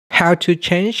how to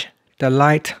change the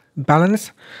light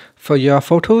balance for your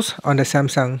photos on the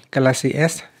Samsung Galaxy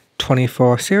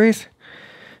S24 series.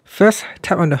 First,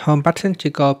 tap on the home button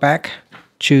to go back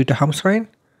to the home screen.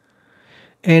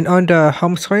 And on the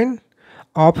home screen,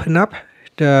 open up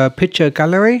the picture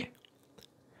gallery.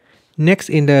 Next,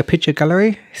 in the picture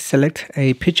gallery, select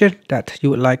a picture that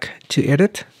you would like to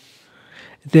edit.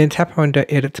 Then tap on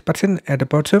the edit button at the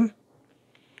bottom.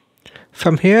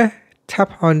 From here,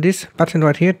 tap on this button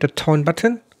right here, the tone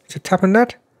button. So tap on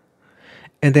that.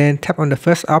 And then tap on the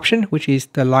first option, which is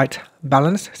the light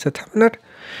balance. So tap on that.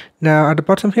 Now at the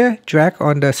bottom here, drag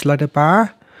on the slider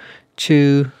bar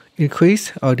to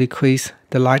increase or decrease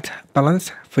the light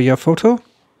balance for your photo.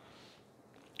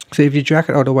 So if you drag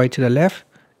it all the way to the left,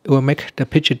 it will make the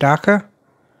picture darker.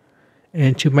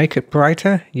 And to make it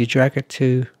brighter, you drag it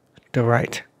to the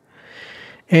right.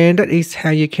 And that is how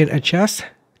you can adjust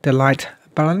the light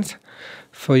balance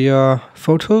for your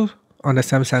photo on the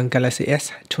Samsung Galaxy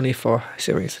S24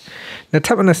 series. Now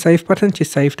tap on the save button to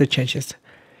save the changes.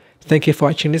 Thank you for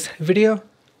watching this video.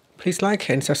 Please like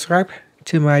and subscribe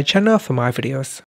to my channel for more videos.